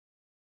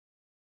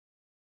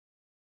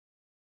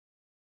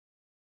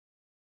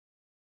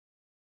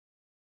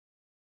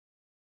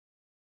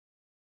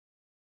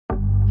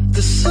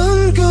The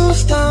sun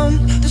goes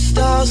down, the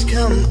stars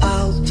come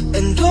out,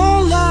 and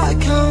all that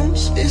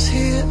counts is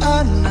here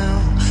and now.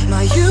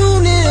 My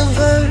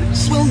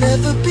universe will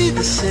never be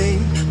the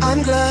same.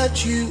 I'm glad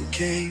you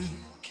came.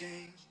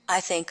 I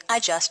think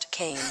I just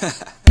came.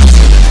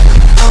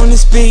 On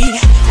this beat,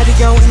 had to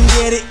go and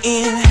get it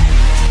in.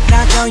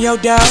 Knock on your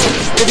door,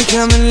 baby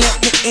come and let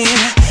me in.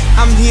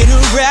 I'm here to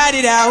ride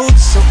it out,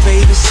 so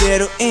baby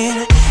settle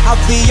in. I'll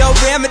be your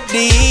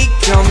remedy,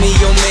 call me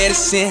your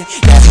medicine.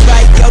 That's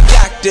right, your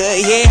doctor,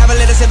 yeah, have a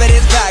little sip of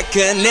this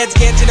vodka. Let's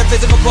get to the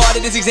physical part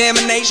of this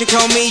examination,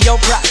 call me your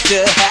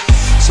proctor.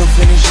 So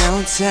finish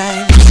on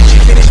time,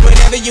 finish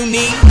whatever you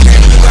need.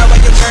 Turning you out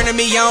while you're turning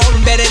me on,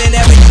 better than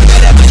ever, you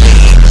better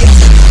believe.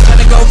 Time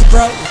to go for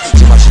broke,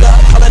 too much love,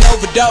 all an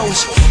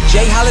overdose.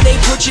 Jay Holiday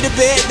put you to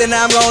bed, then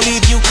I'm gonna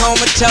leave you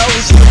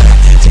comatose.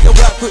 Take a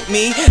walk with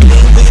me,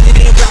 lean with it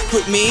and rock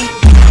with me.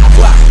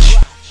 Watch,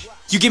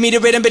 you give me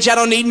the rhythm, bitch, I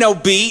don't need no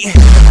beat.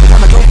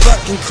 I'ma go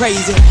fucking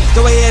crazy,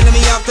 go ahead, let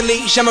me off the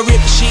leash. I'ma rip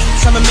the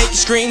sheets, I'ma make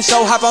you scream.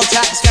 So hop on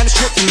top, it's kinda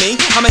strip for me.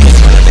 I'ma hit it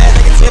from the back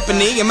like a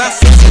Tiffany. In my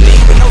symphony,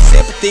 with no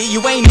sympathy,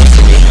 you ain't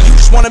missing me. You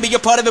just wanna be a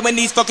part of it when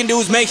these fucking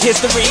dudes make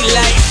history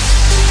like.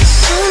 The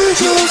sun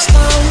goes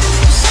down,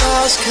 the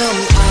stars come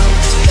out,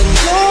 and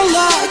all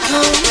that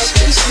counts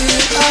is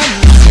here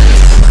and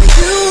now. My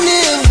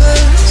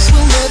universe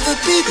will never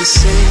be the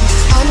same.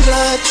 I'm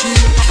glad you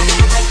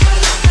came.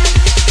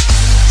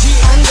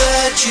 I'm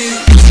glad you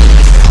came.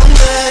 I'm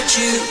glad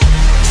you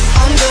came.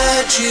 I'm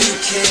glad you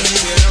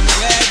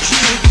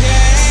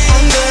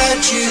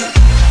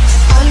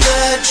came. I'm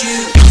glad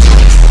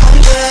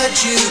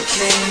you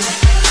came.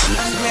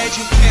 I'm glad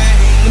you came.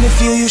 Let me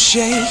feel you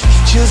shake,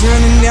 chills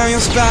running down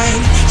your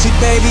spine. See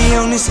baby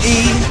on this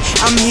eve,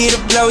 I'm here to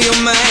blow your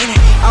mind.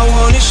 I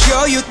wanna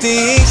show you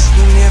things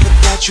you never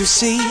thought you'd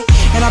see.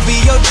 And I'll be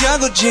your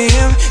jungle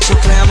gym, so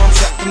climb on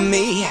top of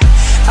me.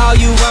 All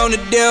you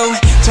wanna do,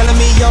 telling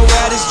me your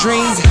wildest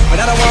dreams, but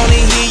I don't wanna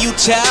hear you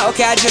talk,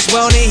 I just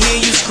wanna hear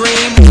you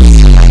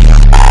scream.